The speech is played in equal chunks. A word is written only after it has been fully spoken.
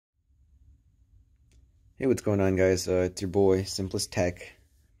Hey, what's going on, guys? It's your boy, Simplest Tech,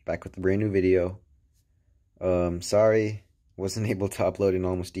 back with a brand new video. Sorry, wasn't able to upload in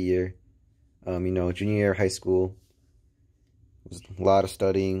almost a year. Junior year of high school, was a lot of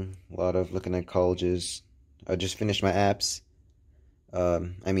studying, a lot of looking at colleges. I just finished my apps.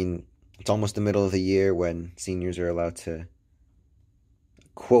 It's almost the middle of the year when seniors are allowed to,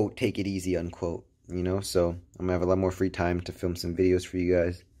 quote, take it easy, unquote, so I'm gonna have a lot more free time to film some videos for you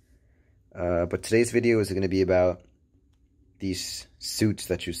guys. But today's video is going to be about these suits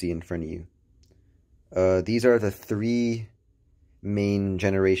that you see in front of you. These are the three main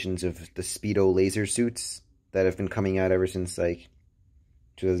generations of the Speedo laser suits that have been coming out ever since like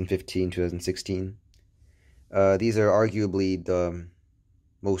 2015, 2016. These are arguably the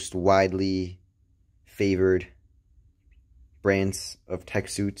most widely favored brands of tech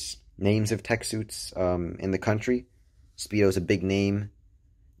suits, names of tech suits in the country. Speedo is a big name,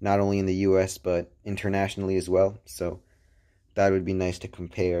 not only in the US, but internationally as well. So that would be nice to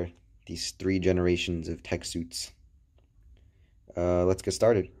compare these three generations of tech suits. Let's get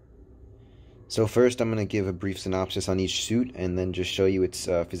started. So first, I'm going to give a brief synopsis on each suit and then just show you its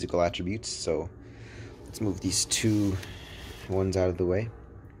physical attributes. So let's move these two ones out of the way.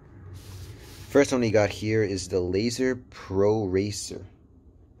 First one we got here is the Laser Pro Racer.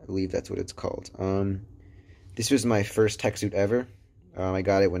 I believe that's what it's called. This was my first tech suit ever. I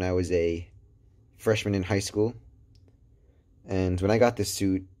got it when I was a freshman in high school, and when I got this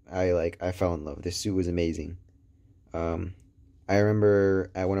suit, I fell in love. This suit was amazing. I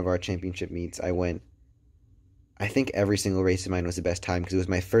remember at one of our championship meets, I think every single race of mine was the best time because it was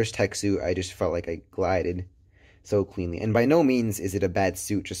my first tech suit. I just felt like I glided so cleanly, and by no means is it a bad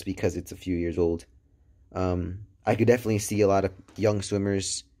suit just because it's a few years old. I could definitely see a lot of young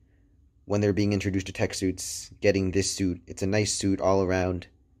swimmers, when they're being introduced to tech suits, getting this suit. It's a nice suit all around.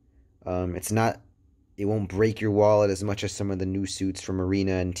 It won't break your wallet as much as some of the new suits from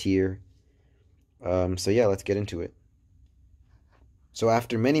Arena and Tier. So yeah, let's get into it. So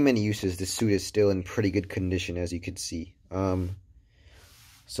after many uses, this suit is still in pretty good condition, as you could see. So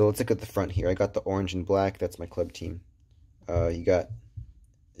let's look at the front here. I got the orange and black. That's my club team. If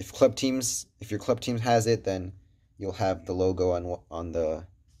your club team has it, then you'll have the logo on the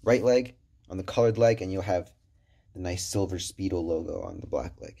right leg, on the colored leg, and you'll have the nice silver Speedo logo on the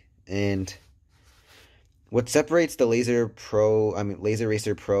black leg. And what separates the Laser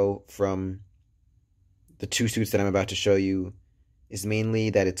Racer Pro from the two suits that I'm about to show you is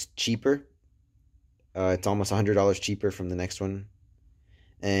mainly that it's cheaper. It's almost $100 cheaper from the next one.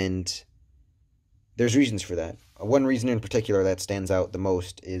 And there's reasons for that. One reason in particular that stands out the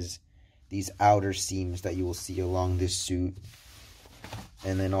most is these outer seams that you will see along this suit,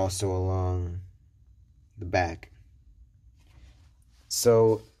 and then also along the back.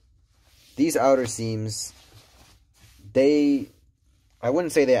 So these outer seams, I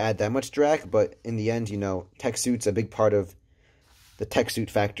wouldn't say they add that much drag, but in the end, tech suits, a big part of the tech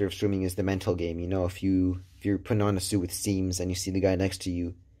suit factor of swimming is the mental game. If you're putting on a suit with seams and you see the guy next to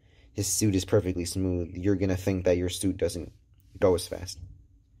you, his suit is perfectly smooth, you're gonna think that your suit doesn't go as fast.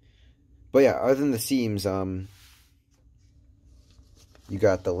 But yeah, other than the seams, you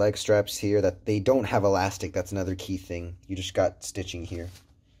got the leg straps here that they don't have elastic. That's another key thing. You just got stitching here.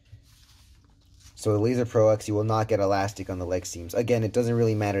 So the Laser Pro X, you will not get elastic on the leg seams. Again, it doesn't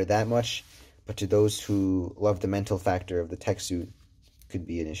really matter that much, but to those who love the mental factor of the tech suit, it could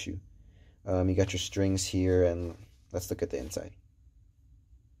be an issue. You got your strings here, and let's look at the inside.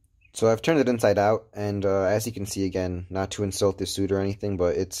 So I've turned it inside out, and as you can see, again, not to insult this suit or anything,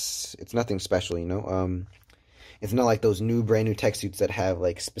 but it's nothing special, It's not like those brand new tech suits that have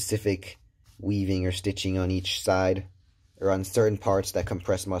like specific weaving or stitching on each side or on certain parts that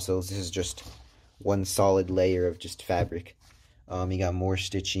compress muscles. This is just one solid layer of just fabric. You got more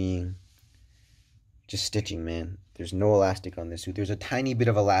stitching. Just stitching, man. There's no elastic on this suit. There's a tiny bit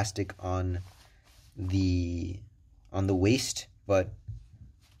of elastic on the waist, but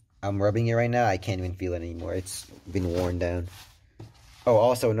I'm rubbing it right now. I can't even feel it anymore. It's been worn down. Oh,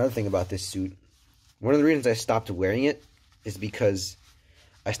 also another thing about this suit. One of the reasons I stopped wearing it is because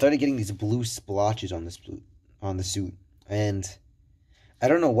I started getting these blue splotches on the suit, and I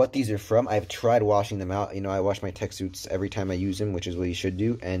don't know what these are from. I've tried washing them out. I wash my tech suits every time I use them, which is what you should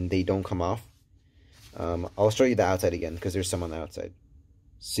do, and they don't come off. I'll show you the outside again because there's some on the outside.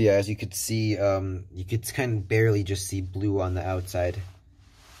 So yeah, as you could see, you could kind of barely just see blue on the outside,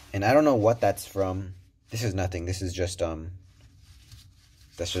 and I don't know what that's from. This is nothing. This is just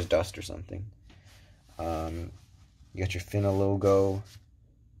that's just dust or something. You got your Finna logo.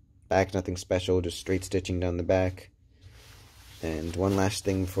 Back, nothing special, just straight stitching down the back. And one last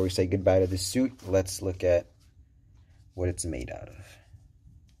thing before we say goodbye to this suit, let's look at what it's made out of.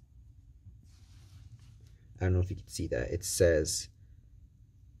 I don't know if you can see that. It says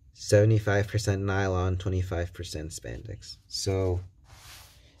 75% nylon, 25% spandex. So,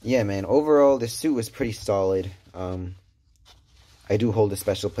 yeah, man, overall, this suit was pretty solid. I do hold a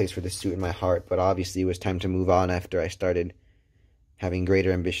special place for this suit in my heart, but obviously it was time to move on after I started having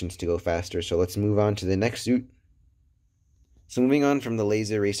greater ambitions to go faster. So let's move on to the next suit. So moving on from the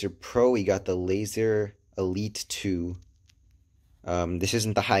Laser Racer Pro, we got the Laser Elite 2. This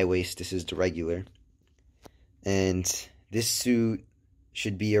isn't the high waist, this is the regular. And this suit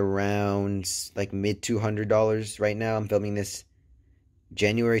should be around like mid $200 right now. I'm filming this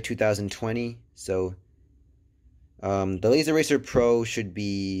January 2020, so the Laser Racer Pro should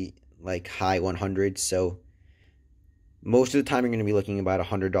be like high 100s, so most of the time you're going to be looking about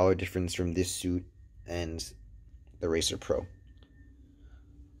 $100 difference from this suit and the Racer Pro.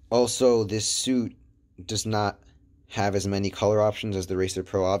 Also, this suit does not have as many color options as the Racer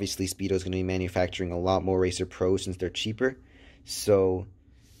Pro. Obviously, Speedo is going to be manufacturing a lot more Racer Pro since they're cheaper, so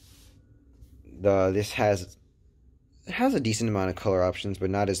this has a decent amount of color options, but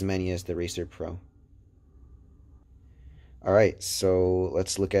not as many as the Racer Pro. Alright, so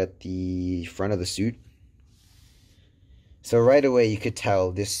let's look at the front of the suit. So right away you could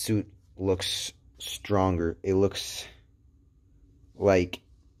tell this suit looks stronger. It looks like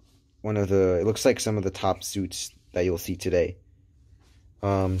it looks like some of the top suits that you'll see today.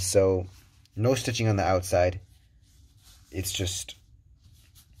 So no stitching on the outside. It's just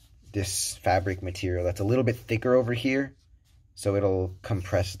this fabric material that's a little bit thicker over here, so it'll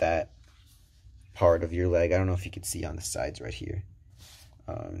compress that part of your leg. I don't know if you can see on the sides right here.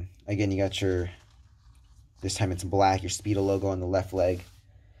 Again, you got this time it's black, your Speedo logo on the left leg.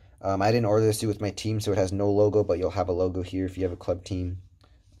 I didn't order this suit with my team, so it has no logo, but you'll have a logo here if you have a club team.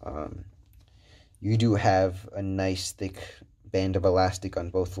 You do have a nice thick band of elastic on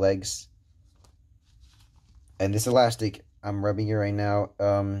both legs. And this elastic, I'm rubbing it right now.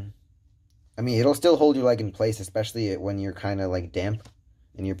 I mean, it'll still hold your leg in place, especially when you're kind of like damp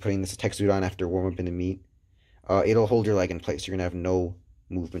and you're putting this Techsuit on after warm up in the meet. It'll hold your leg in place. You're gonna have no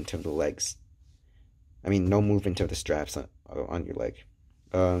movement of the legs. I mean, no movement of the straps on your leg.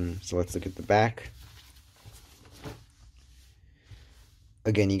 So let's look at the back.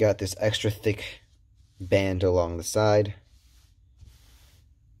 Again, you got this extra thick band along the side.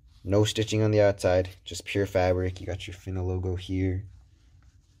 No stitching on the outside, just pure fabric. You got your Finna logo here.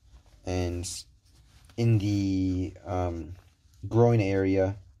 And in the groin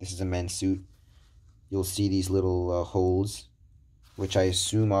area, this is a men's suit, you'll see these little holes, which I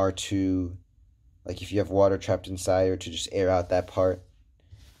assume are to, like, if you have water trapped inside, or to just air out that part,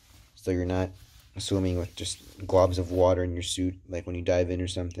 so you're not swimming with just globs of water in your suit, like when you dive in or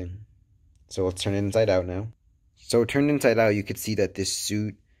something. So let's turn it inside out now. So turned inside out, you could see that this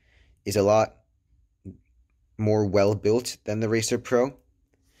suit is a lot more well built than the Racer Pro.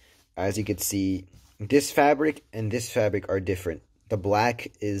 As you can see, this fabric and this fabric are different. The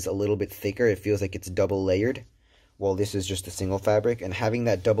black is a little bit thicker. It feels like it's double layered, while this is just a single fabric. And having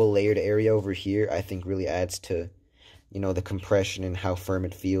that double layered area over here, I think really adds to, you know, the compression and how firm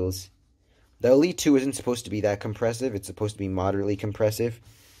it feels. The Elite 2 isn't supposed to be that compressive. It's supposed to be moderately compressive.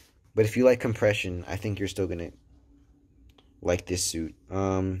 But if you like compression, I think you're still going to like this suit.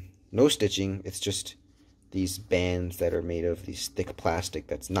 No stitching. It's just these bands that are made of these thick plastic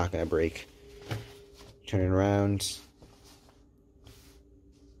that's not going to break. Turn it around.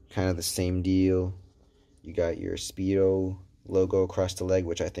 Kind of the same deal. You got your Speedo logo across the leg,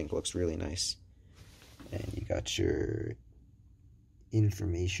 which I think looks really nice. And you got your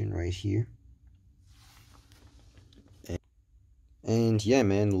information right here. And yeah,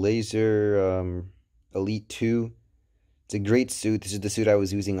 man, Laser Elite 2. It's a great suit. This is the suit I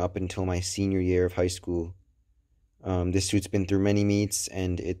was using up until my senior year of high school. This suit's been through many meets,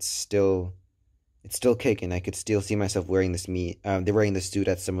 and it's still kicking. I could still see myself wearing this they're wearing this suit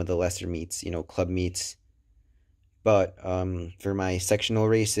at some of the lesser meets, you know, club meets. But for my sectional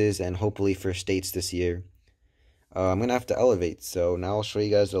races and hopefully for states this year, I'm gonna have to elevate. So now I'll show you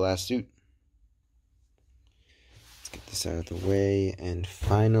guys the last suit. Let's get this out of the way, and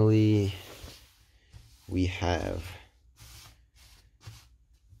finally we have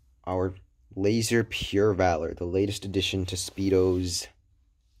our Laser Pure Valor, the latest addition to Speedo's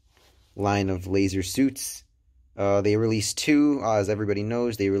line of laser suits. They released two, as everybody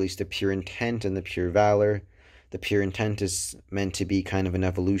knows. They released the Pure Intent and the Pure Valor. The Pure Intent is meant to be kind of an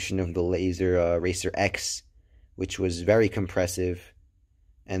evolution of the Laser Racer X, which was very compressive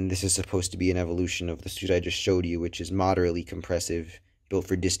And this is supposed to be an evolution of the suit I just showed you, which is moderately compressive, built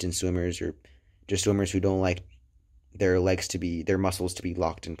for distance swimmers or just swimmers who don't like their muscles to be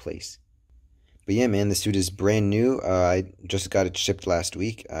locked in place. But yeah, man, the suit is brand new. I just got it shipped last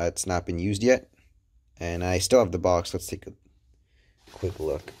week. It's not been used yet, and I still have the box. Let's take a quick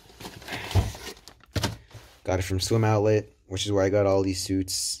look. Got it from Swim Outlet, which is where I got all these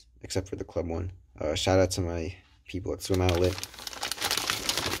suits, except for the club one. Shout out to my people at Swim Outlet.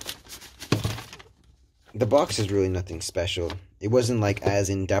 The box is really nothing special. It wasn't like as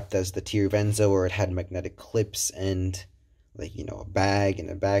in-depth as the Venzo, where it had magnetic clips and like, you know, a bag and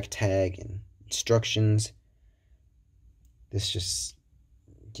a bag tag and instructions. This just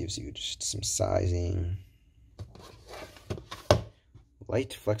gives you just some sizing.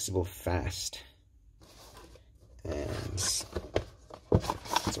 Light, flexible, fast. And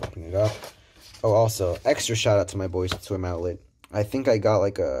let's open it up. Oh, also, extra shout out to my boys at Swim Outlet. I think I got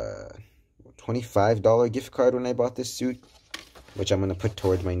like a $25 gift card when I bought this suit, which I'm going to put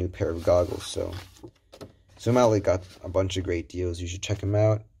towards my new pair of goggles. So, Swim Outlet got a bunch of great deals. You should check them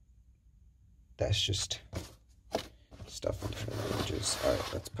out. That's just stuff in different ranges.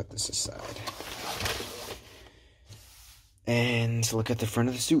 Alright, let's put this aside. And look at the front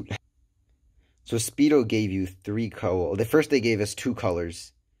of the suit. So Speedo gave you 3 colors. First they gave us 2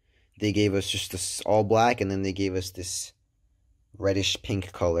 colors. They gave us just this all black, and then they gave us this reddish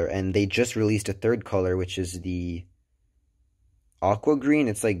pink color. And they just released a 3rd color, which is the aqua green.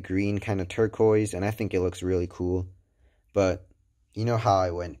 It's like green, kind of turquoise, and I think it looks really cool. But you know how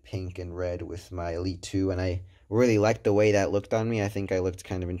I went pink and red with my Elite 2, and I really liked the way that looked on me. I think I looked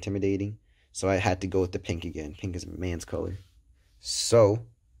kind of intimidating. So I had to go with the pink again. Pink is a man's color. So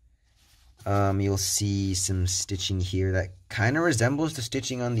you'll see some stitching here that kind of resembles the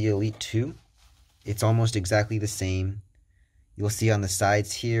stitching on the Elite 2. It's almost exactly the same. You'll see on the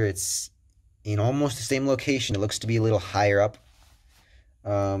sides here, it's in almost the same location. It looks to be a little higher up.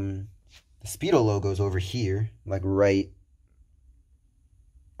 The Speedo logo is over here, like right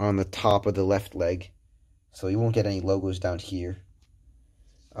on the top of the left leg. So you won't get any logos down here.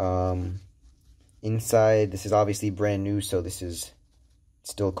 Inside, this is obviously brand new, so this is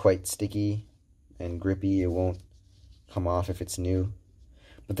still quite sticky and grippy. It won't come off if it's new.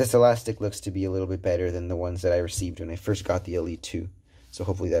 But this elastic looks to be a little bit better than the ones that I received when I first got the Elite 2. So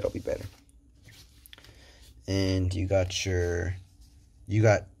hopefully that'll be better. And you got 2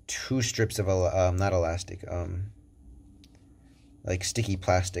 strips of, not elastic, like sticky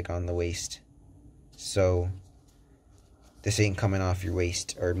plastic on the waist. So this ain't coming off your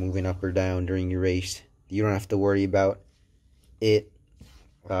waist or moving up or down during your race. You don't have to worry about it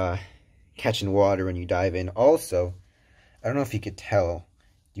catching water when you dive in. Also, I don't know if you could tell,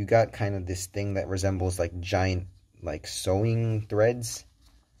 you got kind of this thing that resembles like giant like sewing threads.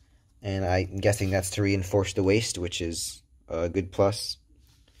 And I'm guessing that's to reinforce the waist, which is a good plus.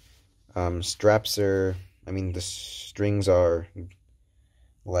 Straps are, the strings are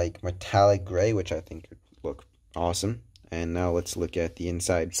like metallic gray, which I think look awesome. And now let's look at the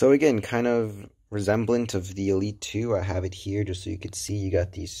inside. So again, kind of resemblant of the Elite 2. I have it here just so you could see. You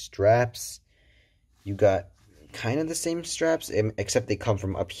got these straps. You got kind of the same straps, except they come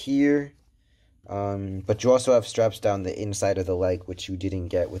from up here. But you also have straps down the inside of the leg, which you didn't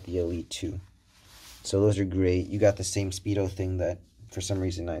get with the Elite 2. So those are great. You got the same Speedo thing that, for some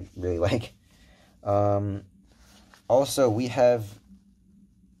reason, I really like. Also, we have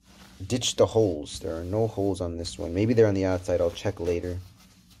ditched the holes. There are no holes on this one. Maybe they're on the outside. I'll check later.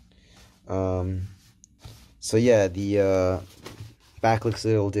 So yeah, the back looks a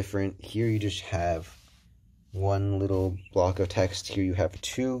little different. Here you just have one little block of text. Here you have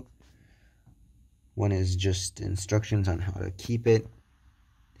 2. One is just instructions on how to keep it.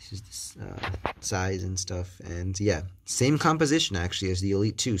 This is the size and stuff. And yeah, same composition actually as the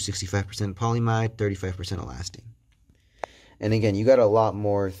Elite 2. 65% polyamide, 35% elasting. And again, you got a lot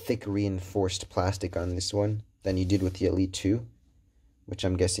more thick reinforced plastic on this one than you did with the Elite 2, which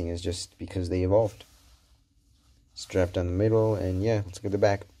I'm guessing is just because they evolved. Strap down the middle, and yeah, let's look at the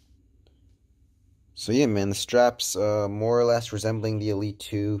back. So yeah, man, the straps more or less resembling the Elite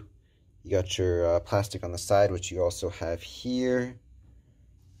 2. You got your plastic on the side, which you also have here.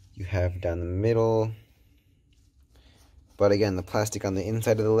 You have down the middle. But again, the plastic on the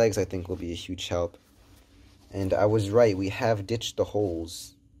inside of the legs I think will be a huge help. And I was right, we have ditched the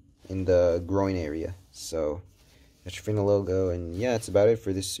holes in the groin area. So, that's your Fina logo, and yeah, that's about it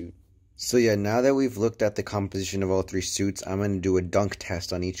for this suit. So yeah, now that we've looked at the composition of all 3 suits, I'm going to do a dunk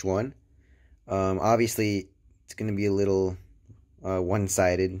test on each one. Obviously, it's going to be a little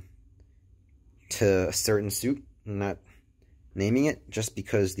one-sided to a certain suit. Not naming it, just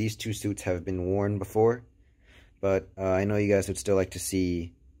because these two suits have been worn before. But I know you guys would still like to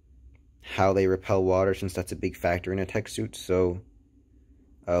see how they repel water, since that's a big factor in a tech suit. So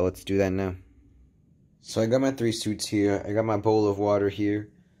let's do that now. So I got my 3 suits here. I got my bowl of water here.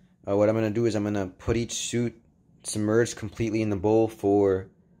 What I'm going to do is I'm going to put each suit submerged completely in the bowl for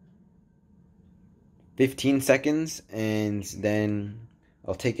 15 seconds, and then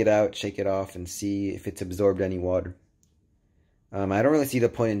I'll take it out, shake it off, and see if it's absorbed any water. I don't really see the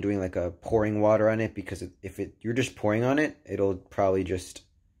point in doing like a pouring water on it, because if you're just pouring on it, it'll probably just,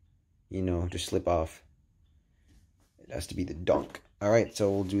 you know, just slip off. It has to be the dunk. Alright,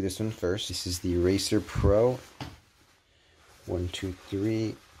 so we'll do this one first. This is the Eraser Pro. 1, 2,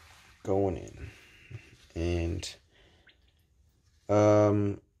 3, going in. And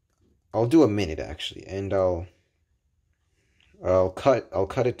I'll do a minute actually, and I'll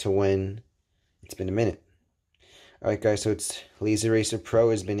cut it to when it's been a minute. Alright guys, so it's Laser Eraser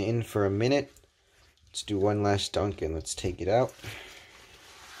Pro has been in for a minute. Let's do one last dunk and let's take it out.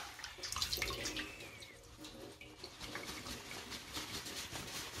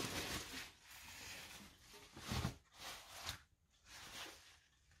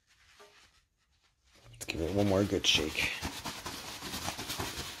 Let's give it one more good shake.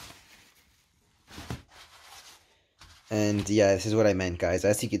 And yeah, this is what I meant, guys.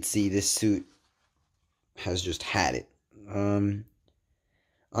 As you can see, this suit has just had it.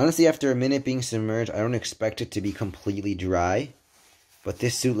 Honestly, after a minute being submerged, I don't expect it to be completely dry. But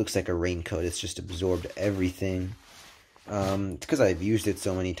this suit looks like a raincoat. It's just absorbed everything. It's because I've used it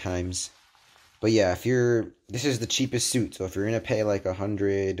so many times. But yeah, this is the cheapest suit. So if you're gonna pay like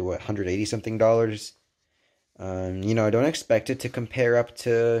 $180 something, you know, don't expect it to compare up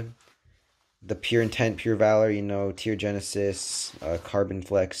to the Pure Intent, Pure Valor, you know, Tier Genesis, Carbon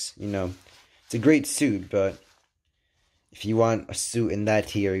Flex, you know. It's a great suit, but if you want a suit in that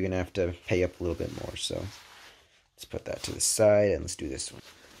tier, you're going to have to pay up a little bit more. So let's put that to the side and let's do this one.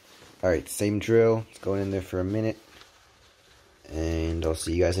 Alright, same drill. It's going in there for a minute. And I'll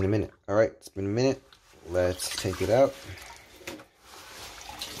see you guys in a minute. Alright, it's been a minute. Let's take it out.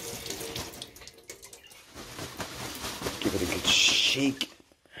 Give it a good shake.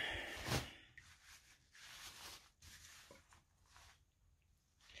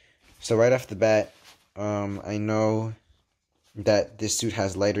 So right off the bat, I know that this suit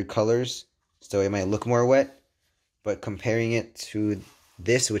has lighter colors, so it might look more wet, but comparing it to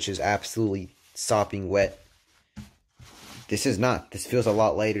this, which is absolutely sopping wet, this is not. This feels a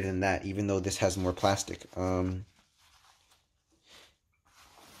lot lighter than that, even though this has more plastic.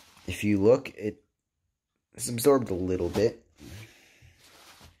 If you look, it's absorbed a little bit.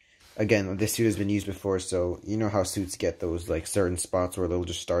 Again, this suit has been used before, so you know how suits get those like certain spots where they'll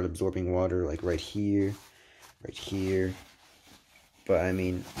just start absorbing water, like right here, right here. But I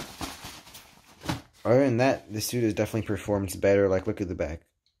mean, other than that, this suit has definitely performed better. Like, look at the back.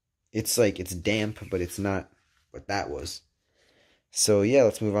 It's like, it's damp, but it's not what that was. So yeah,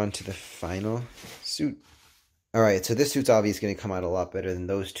 let's move on to the final suit. Alright, so this suit's obviously going to come out a lot better than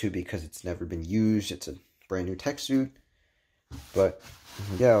those two because it's never been used. It's a brand new tech suit. But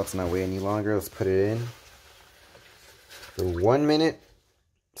yeah, let's not wait any longer. Let's put it in for 1 minute.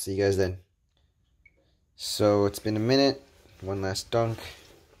 See you guys then. So it's been a minute. One last dunk.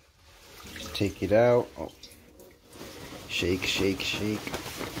 Take it out. Oh. Shake, shake, shake.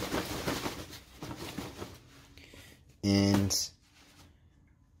 And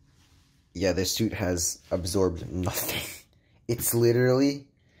yeah, this suit has absorbed nothing. It's literally,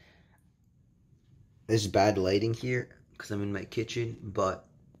 there's bad lighting here because I'm in my kitchen, but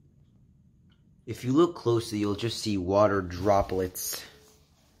if you look closely, you'll just see water droplets.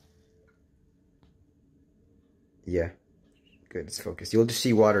 Yeah, good, it's focused. You'll just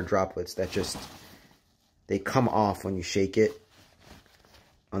see water droplets that just, they come off when you shake it.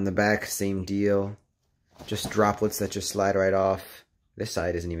 On the back, same deal. Just droplets that just slide right off. This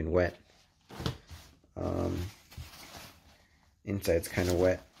side isn't even wet. Inside's kind of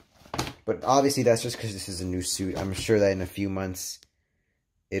wet. But obviously that's just because this is a new suit. I'm sure that in a few months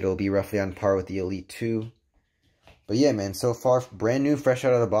it'll be roughly on par with the Elite 2. But yeah, man, so far, brand new, fresh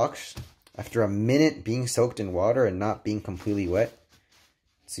out of the box. After a minute being soaked in water and not being completely wet.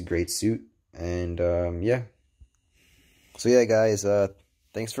 It's a great suit. And yeah. So yeah, guys,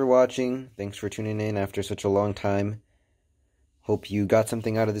 thanks for watching. Thanks for tuning in after such a long time. Hope you got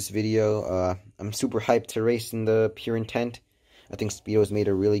something out of this video. I'm super hyped to race in the Pure Intent. I think Speedo's made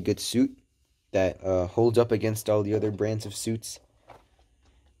a really good suit that holds up against all the other brands of suits.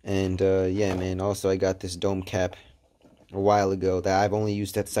 And yeah, man, also I got this dome cap a while ago that I've only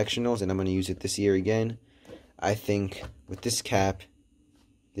used at sectionals, and I'm going to use it this year again. I think with this cap,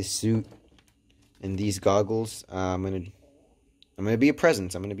 this suit, and these goggles, I'm gonna be a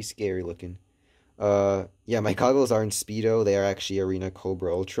presence. I'm gonna be scary looking. Yeah, my goggles aren't Speedo. They are actually Arena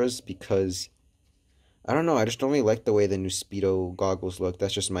Cobra Ultras because I don't know. I just don't really like the way the new Speedo goggles look.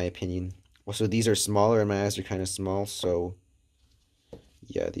 That's just my opinion. Also, these are smaller and my eyes are kind of small, so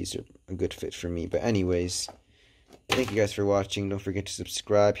yeah, these are a good fit for me. But anyways, thank you guys for watching. Don't forget to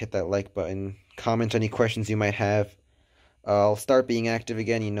subscribe, hit that like button, comment any questions you might have. I'll start being active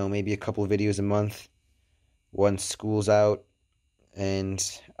again, maybe a couple videos a month once school's out. And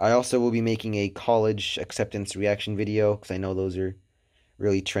I also will be making a college acceptance reaction video because I know those are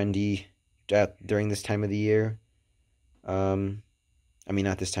really trendy during this time of the year. I mean,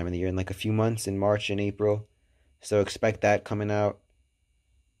 not this time of the year, in like a few months, in March and April. So expect that coming out.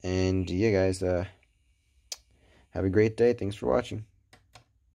 And yeah, guys, have a great day. Thanks for watching.